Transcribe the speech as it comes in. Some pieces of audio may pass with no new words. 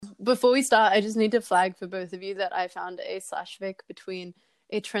Before we start, I just need to flag for both of you that I found a slash fic between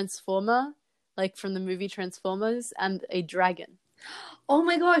a transformer, like from the movie Transformers, and a dragon. Oh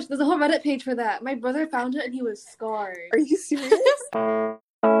my gosh, there's a whole Reddit page for that. My brother found it and he was scarred. Are you serious?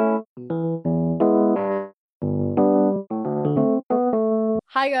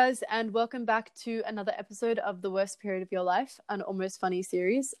 Hi guys, and welcome back to another episode of The Worst Period of Your Life, an almost funny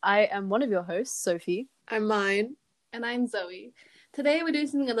series. I am one of your hosts, Sophie. I'm mine. And I'm Zoe. Today we're doing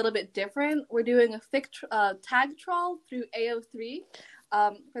something a little bit different. We're doing a fic tag trawl through AO3.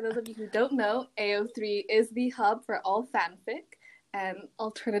 For those of you who don't know, AO3 is the hub for all fanfic and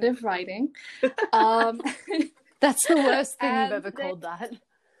alternative writing. That's the worst thing you've ever called that.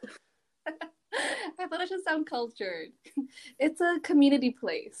 I thought it should sound cultured. It's a community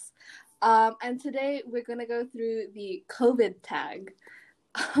place. And today we're going to go through the COVID tag.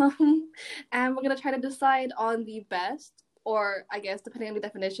 And we're going to try to decide on the best, or I guess depending on the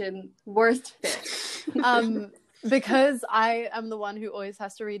definition, worst fic. Because I am the one who always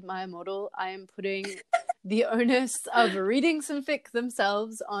has to read My Immortal, I am putting the onus of reading some fic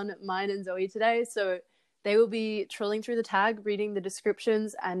themselves on mine and Zoe today. So they will be trolling through the tag, reading the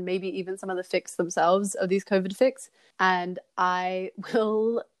descriptions, and maybe even some of the fics themselves of these COVID fics. And I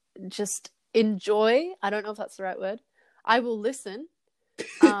will just enjoy, I don't know if that's the right word, I will listen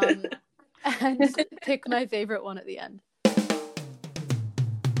and pick my favorite one at the end.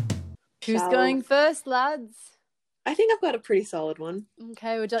 Who's going first, lads? I think I've got a pretty solid one.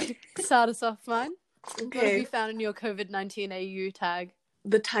 Okay, would you like to start us off, mine? Okay. What have you found in your COVID-19 AU tag?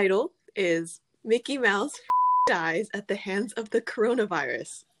 The title is Mickey Mouse dies at the hands of the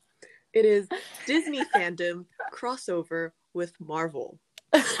coronavirus. It is Disney fandom crossover with Marvel.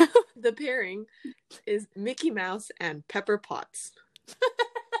 The pairing is Mickey Mouse and Pepper Potts.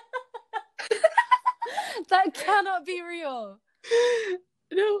 That cannot be real.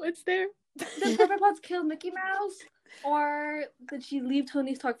 No, it's there. Did Pepper Potts kill Mickey Mouse? Or did she leave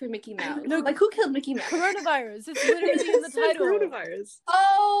Tony Stark for Mickey Mouse? No, like, who killed Mickey Mouse? Coronavirus. It's literally in the title. Coronavirus.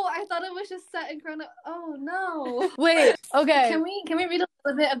 Oh, I thought it was just set in Corona. Oh, no. Wait, okay. Can we read a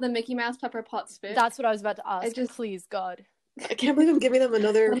little bit of the Mickey Mouse Pepper Potts fic? That's what I was about to ask. Please, God. I can't believe I'm giving them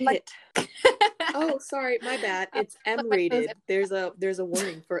another hit. Oh, sorry, my bad. It's M-rated. There's a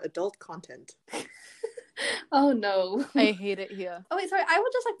warning for adult content. Oh no. I hate it here. Oh wait, sorry, I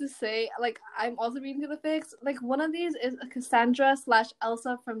would just like to say, like, I'm also reading through the fics. Like, one of these is a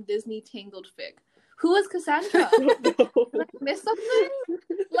Cassandra/Elsa from Disney Tangled fic. Who is Cassandra? Did I miss something?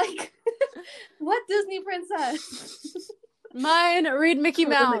 Like, what Disney princess? Mine, read Mickey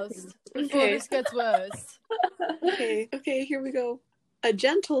Mouse before this gets worse. Okay, here we go. A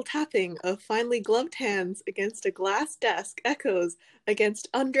gentle tapping of finely gloved hands against a glass desk echoes against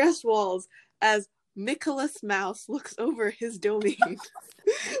undressed walls as Nicholas Mouse looks over his domain.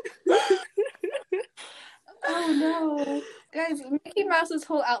 Oh no. Guys, Mickey Mouse's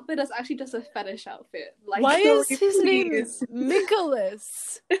whole outfit is actually just a fetish outfit. Like, why is his name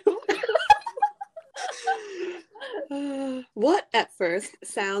Nicholas? What at first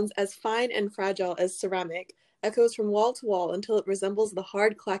sounds as fine and fragile as ceramic echoes from wall to wall until it resembles the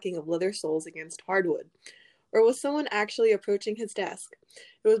hard clacking of leather soles against hardwood. Or was someone actually approaching his desk?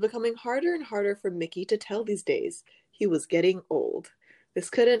 It was becoming harder and harder for Mickey to tell these days. He was getting old. This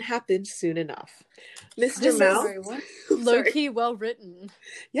couldn't happen soon enough. Mr. Mouse? Low-key well written.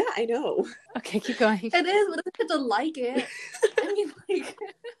 Yeah, I know. Okay, keep going. It is, but it's to like it. I mean, like...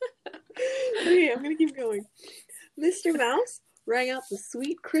 Okay, I'm gonna keep going. Mr. Mouse rang out the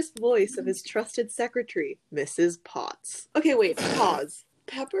sweet, crisp voice of his trusted secretary, Mrs. Potts. Okay, wait, pause.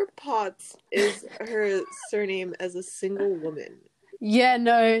 Pepper Potts is her surname as a single woman. Yeah,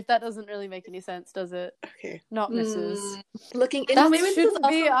 no, that doesn't really make any sense, does it? Okay. Not Mrs. Looking into that should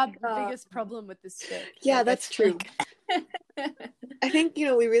be our biggest problem with this fic. Yeah, like, that's true. I think, we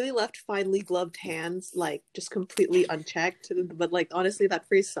really left finely gloved hands, like, just completely unchecked. But, like, honestly, that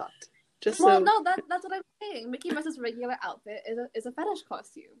phrase sucked. That's what I'm saying. Mickey Mouse's regular outfit is a fetish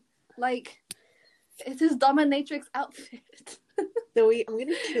costume. Like, it's his dominatrix outfit. Zoe, I'm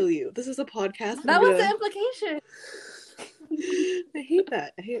gonna kill you. This is a podcast. That was the implication. I hate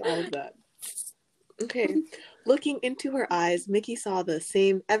that. I hate all of that. Okay. Looking into her eyes, Mickey saw the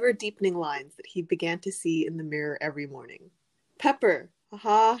same ever-deepening lines that he began to see in the mirror every morning. Pepper.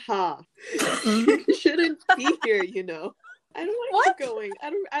 Ha ha. You shouldn't be here, I don't want to keep going.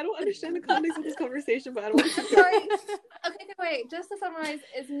 I don't understand the context of this conversation, but I don't want to keep going. Sorry. Okay, wait. Just to summarize,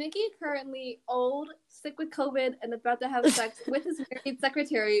 is Mickey currently old, sick with COVID, and about to have sex with his married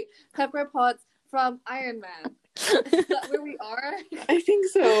secretary, Pepper Potts, from Iron Man? Is that where we are? I think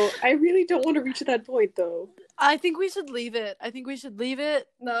so. I really don't want to reach that point, though. I think we should leave it.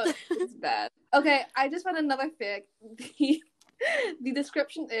 No, it's bad. Okay, I just found another fic. The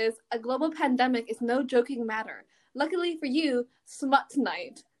description is, a global pandemic is no joking matter. Luckily for you, Smut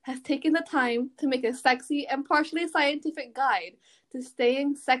Night has taken the time to make a sexy and partially scientific guide to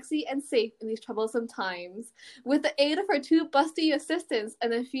staying sexy and safe in these troublesome times. With the aid of her 2 busty assistants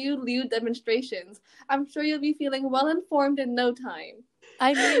and a few lewd demonstrations, I'm sure you'll be feeling well informed in no time.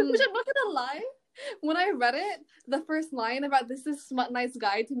 I mean, Which I'm not gonna lie, when I read it, the first line about this is Smut Night's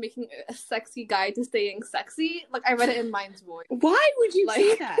guide to making a sexy guide to staying sexy, like I read it in Mind's voice. Why would you say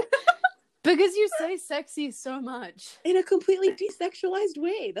Like- that? because you say sexy so much. In a completely desexualized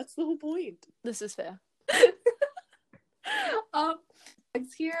way. That's the whole point. This is fair.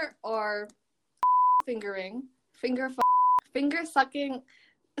 Next here are fingering, finger sucking.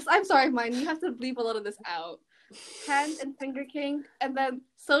 I'm sorry, Mind, you have to bleep a lot of this out. Hand and finger king, and then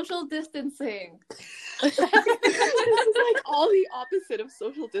social distancing. This is like all the opposite of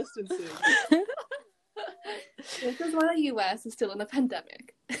social distancing. This is why the US is still in a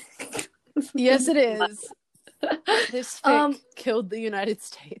pandemic. Yes, it is. This fic killed the United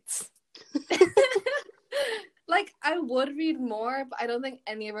States. Like, I would read more, but I don't think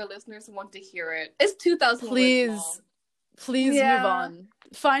any of our listeners want to hear it. It's 2,000 words long. Please Yeah. move on.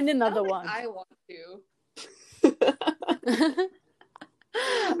 Find I another don't think one. I want to.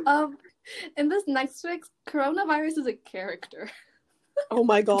 In this next fic, coronavirus is a character. Oh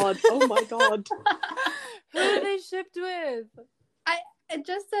my god. Oh my god. Who are they shipped with? It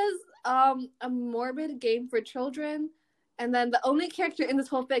just says a morbid game for children, and then the only character in this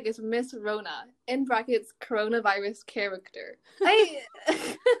whole fic is Miss Rona, in brackets coronavirus character.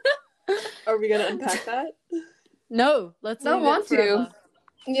 Are we gonna unpack that? No, let's Don't leave want it to. forever.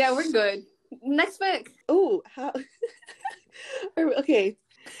 Yeah, we're good. Next fic. Oh, how okay.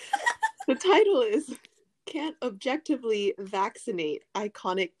 The title is Can't Objectively Vaccinate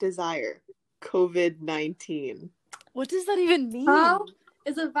Iconic Desire. COVID-19. What does that even mean? How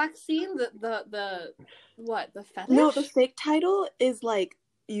is a vaccine the what? The fetish? No, the fake title is like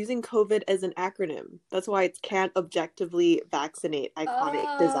using COVID as an acronym. That's why it's Can't Objectively Vaccinate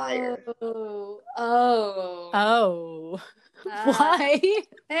Iconic Desire. Oh. Oh. Ah. Why?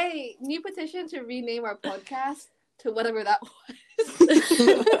 Hey, new petition to rename our podcast to whatever that was.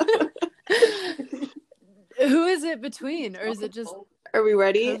 Who is it between? Or is it just Are we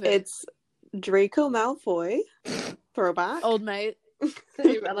ready? COVID. It's Draco Malfoy, throwback, old mate?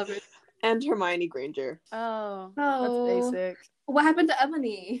 Irrelevant. and Hermione Granger. Oh, Oh. that's basic. What happened to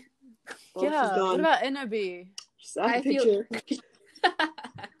Emily? Well, she's Yeah, what gone. about Ennaby? She's out of I the feel- picture.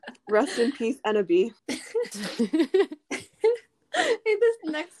 Rest in peace, Ennaby. In this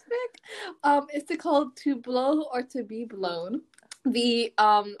next fic, it's called To Blow or To Be Blown. The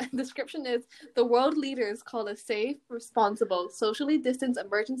description is, the world leaders call a safe, responsible, socially distanced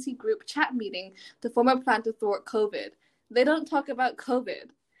emergency group chat meeting to form a plan to thwart COVID. They don't talk about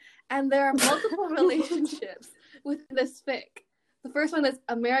COVID. And there are multiple relationships within this fic. The first one is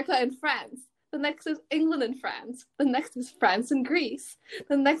America and France. The next is England and France. The next is France and Greece.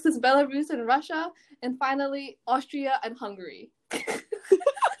 The next is Belarus and Russia. And finally, Austria and Hungary.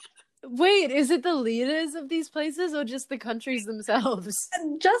 Wait, is it the leaders of these places or just the countries themselves?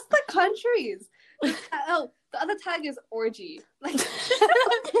 And just the countries. Oh, the other tag is orgy. Like,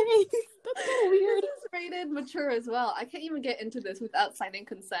 Okay. That's so weird. this is rated mature as well. I can't even get into this without signing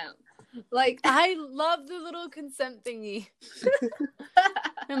consent. Like, I love the little consent thingy.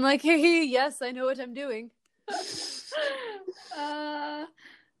 I'm like, hey, yes, I know what I'm doing.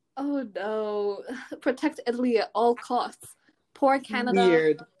 oh no. Protect Italy at all costs. Poor Canada.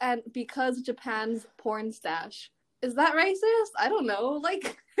 Weird. And because Japan's porn stash. Is that racist? I don't know.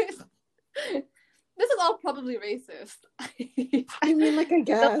 Like, this is all probably racist. I mean, like, I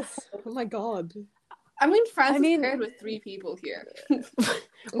guess. Oh my god. I mean, France I mean- is paired with 3 people here.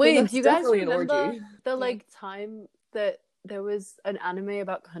 Wait, That's do you guys definitely an remember orgy. the like time that there was an anime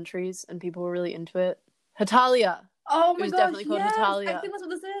about countries and people were really into it? Hatalia. Oh It my was gosh, definitely called yes! Natalia. I think that's what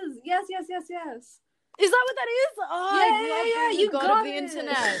this is. Yes. Is that what that is? Oh, Yeah, I love yeah, being you the god got of the it.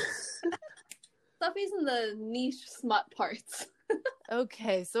 internet. Stuffy's in the niche smut parts.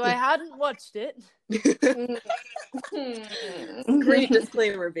 Okay, so I hadn't watched it. Great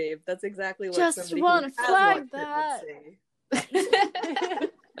disclaimer, babe. That's exactly what Just somebody wanna who has flag watched it would that. say.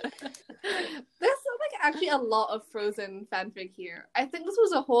 There's like actually a lot of Frozen fanfic here. I think this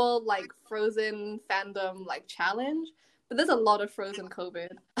was a whole like Frozen fandom like challenge, but there's a lot of Frozen COVID.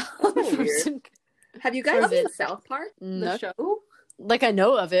 That's weird. Have you guys seen South Park? The No. show? Like, I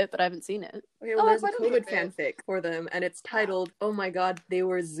know of it, but I haven't seen it. Okay, well, Oh, there's a I've heard of COVID it. fanfic for them, and it's titled, "Oh my God, they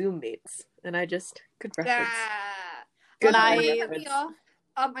were Zoom mates," and I just good reference. Good I- Don't get me reference. off.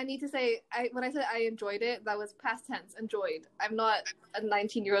 I need to say, when I said I enjoyed it, that was past tense. Enjoyed. I'm not a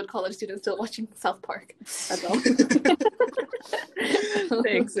 19-year-old college student still watching South Park. That's all.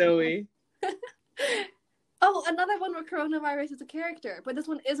 Thanks, Zoe. Oh, another one where coronavirus is a character, but this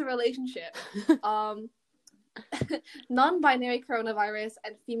one is a relationship. Non-binary coronavirus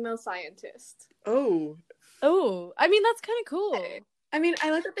and female scientist. Oh, I mean, that's kind of cool. I mean, I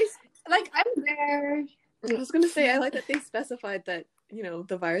like that they. Like, I'm there. I was gonna say I like that they specified that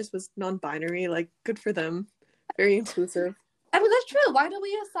the virus was non-binary. Like, good for them. Very inclusive. I mean, that's true. Why do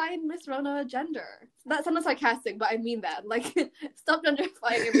we assign Miss Rona a gender? That sounds sarcastic, but I mean that. Like, stop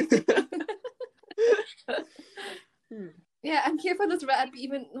genderifying everything. Yeah, I'm here for this rap.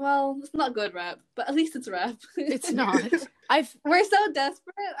 It's not good rap, but at least it's rap. It's not. We're so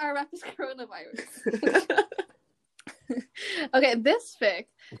desperate. Our rap is coronavirus. Okay, this fic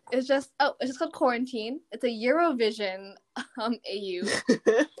is it's just called Quarantine. It's a Eurovision AU.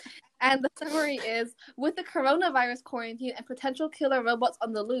 And the summary is, with the coronavirus quarantine and potential killer robots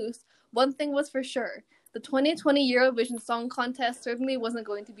on the loose, one thing was for sure. The 2020 Eurovision Song Contest certainly wasn't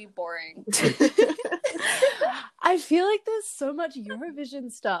going to be boring. I feel like there's so much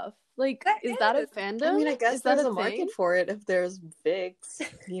Eurovision stuff. Like, is that a fandom? I mean, I guess is that there's a thing? market for it if there's fics,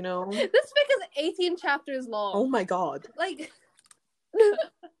 This fic is 18 chapters long. Oh my God. Like,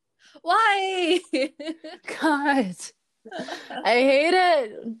 why? God, I hate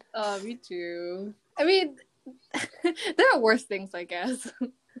it. Oh, me too. I mean, there are worse things, I guess.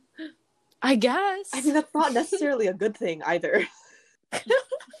 I guess. I mean, that's not necessarily a good thing either.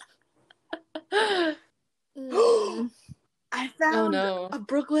 I found a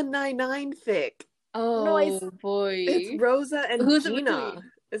Brooklyn Nine-Nine fic. Oh, boy. It's Rosa and Who's it Gina.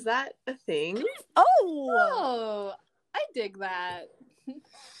 between? Is that a thing? Oh, I dig that.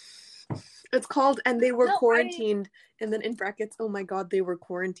 It's called "And They Were No, Quarantined," and then in brackets, "Oh my God, they were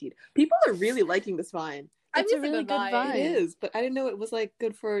quarantined." People are really liking this vine. It's a really good vine. It is, but I didn't know it was like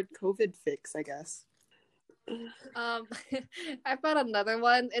good for COVID fix, I guess. I found another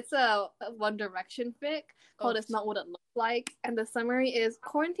one. It's a One Direction fic called "It's Not What It Looks Like," and the summary is: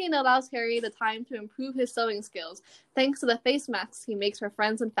 quarantine allows Harry the time to improve his sewing skills thanks to the face masks he makes for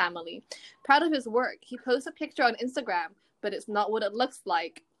friends and family. Proud of his work, he posts a picture on Instagram, but it's not what it looks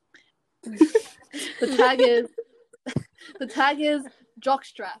like. The tag is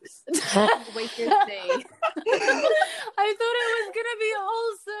jockstraps. Waker's Day. I thought it was gonna be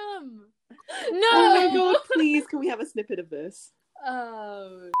wholesome. No. Oh my God! Please, can we have a snippet of this?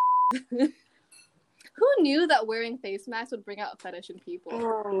 Who knew that wearing face masks would bring out a fetish in people?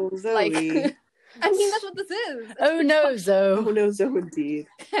 Oh, Zoe. Like, I mean, that's what this is. Oh no, Zoe. Oh no, Zoe indeed.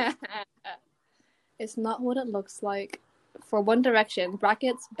 It's not what it looks like. For One Direction,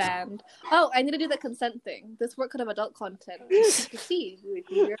 brackets banned. Oh, I need to do the consent thing. This work could have adult content. You see, you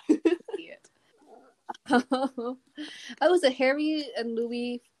see it. Oh, it's a Harry and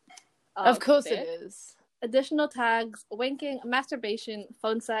Louis. Of course fic. it is. Additional tags: wanking, masturbation,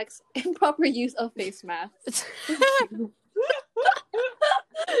 phone sex, improper use of face masks.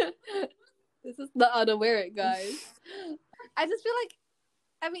 This is not how to wear it, guys. I just feel like,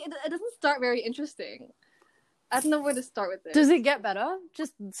 I mean, it doesn't start very interesting. I don't know where to start with this. Does it get better?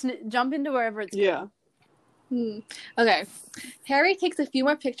 Just jump into wherever it's going. Okay. Harry takes a few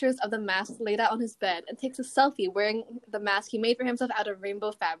more pictures of the mask laid out on his bed and takes a selfie wearing the mask he made for himself out of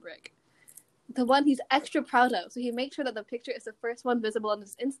rainbow fabric. The one he's extra proud of, so he makes sure that the picture is the first one visible on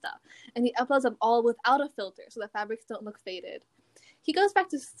his Insta, and he uploads them all without a filter so the fabrics don't look faded. He goes back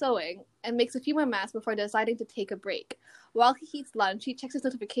to sewing and makes a few more masks before deciding to take a break. While he eats lunch, he checks his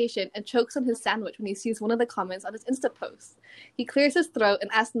notification and chokes on his sandwich when he sees one of the comments on his Insta post. He clears his throat and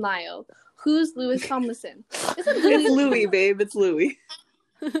asks Niall, "Who's Louis Tomlinson?" It's Louis, babe. It's Louis.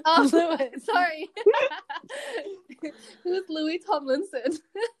 Oh, Louis. Sorry. Who's Louis Tomlinson?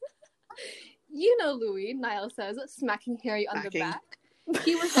 You know Louis, Niall says, smacking Harry on the back.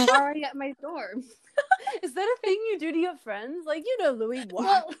 He was already at my dorm. Is that a thing you do to your friends? Like, you know, Louis, what?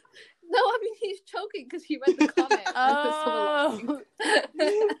 Well, no, I mean, he's choking because he read the comment. Oh.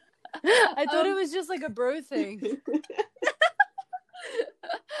 I thought it was just like a bro thing.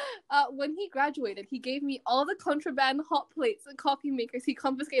 When he graduated, he gave me all the contraband hot plates and coffee makers he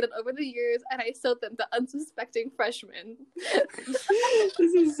confiscated over the years, and I sold them to unsuspecting freshmen.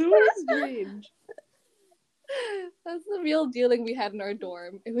 This is so strange. That's the real dealing we had in our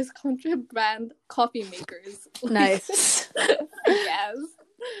dorm. It was contraband coffee makers. Nice. Yes.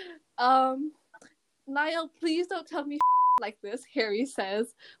 Niall, please don't tell me like this, Harry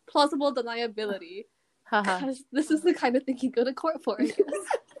says, plausible deniability. Haha. Because this is the kind of thing he'd go to court for, I guess.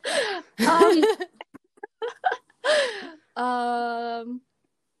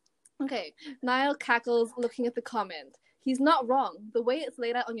 Okay, Niall cackles, looking at the comment. He's not wrong. The way it's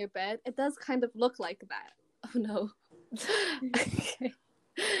laid out on your bed, it does kind of look like that. Oh no. Okay.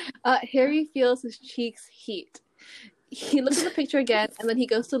 Harry feels his cheeks heat. He looks at the picture again, and then he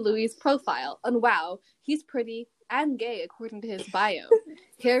goes to Louis' profile. And wow, he's pretty and gay, according to his bio.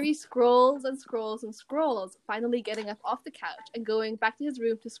 Harry scrolls and scrolls and scrolls, finally getting up off the couch and going back to his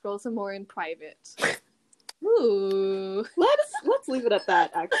room to scroll some more in private. Ooh. Let's leave it at that,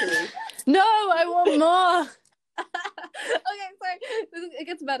 actually. No, I want more. Okay, sorry. It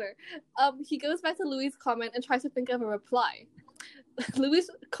gets better. He goes back to Louis' comment and tries to think of a reply. Louis'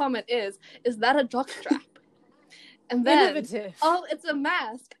 comment is that a jockstrap? And then, Innovative. oh, it's a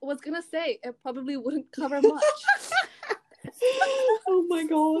mask. I was gonna say, it probably wouldn't cover much. Oh my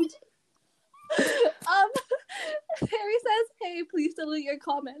god. Harry says, hey, please delete your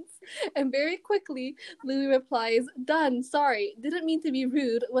comments. And very quickly, Louis replies, done, sorry, didn't mean to be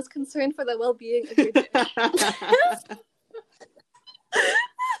rude, was concerned for the well-being of your dick. Harry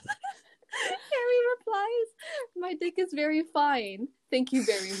replies, my dick is very fine. Thank you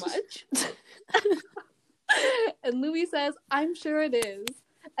very much. And Louis says, I'm sure it is.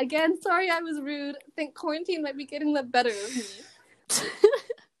 Again, sorry I was rude. Think quarantine might be getting the better of me.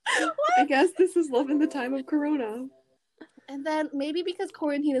 I guess this is love in the time of Corona. And then, maybe because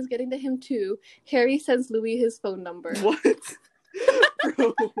quarantine is getting to him too, Harry sends Louis his phone number. What?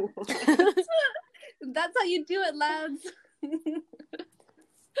 Bro, what? That's how you do it, lads.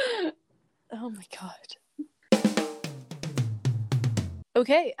 Oh my god.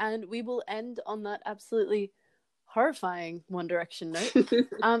 Okay, and we will end on that absolutely horrifying One Direction note.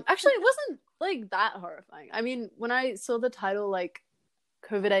 Actually, it wasn't like that horrifying. I mean, when I saw the title like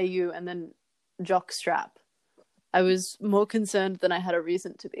COVID AU and then jockstrap, I was more concerned than I had a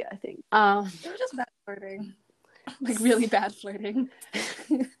reason to be, I think. It was just bad flirting. Like really bad flirting.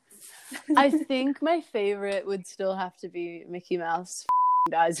 I think my favorite would still have to be Mickey Mouse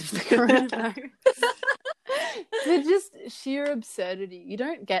dies of the coronavirus. They're just sheer absurdity. You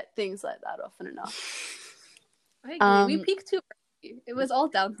don't get things like that often enough. I agree. We peaked too early. It was all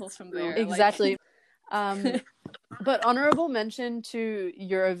downhills from there. Exactly. But honorable mention to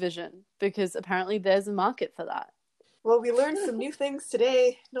Eurovision, because apparently there's a market for that. Well, we learned some new things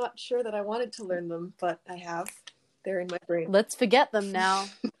today. Not sure that I wanted to learn them, but I have. They're in my brain. Let's forget them now.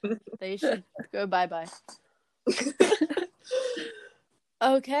 They should go bye-bye.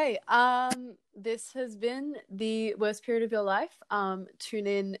 Okay, this has been the worst period of your life. Tune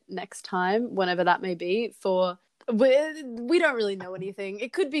in next time, whenever that may be, for... We don't really know anything.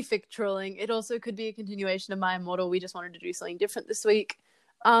 It could be fic trolling. It also could be a continuation of My Immortal. We just wanted to do something different this week.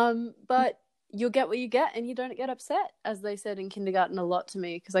 But you'll get what you get, and you don't get upset, as they said in kindergarten a lot to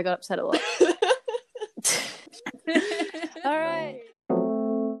me, because I got upset a lot. All right.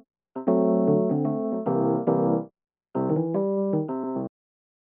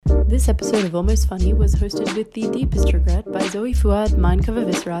 This episode of Almost Funny was hosted with the deepest regret by Zoe Fuad, Mindcover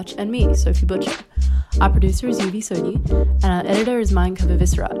Viscerach, and me, Sophie Butcher. Our producer is Yuvi Sodi, and our editor is Mindcover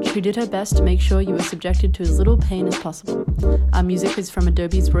Viscerach, who did her best to make sure you were subjected to as little pain as possible. Our music is from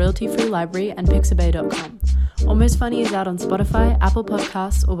Adobe's royalty-free library and Pixabay.com. Almost Funny is out on Spotify, Apple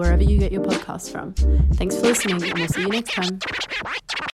Podcasts, or wherever you get your podcasts from. Thanks for listening, and we'll see you next time.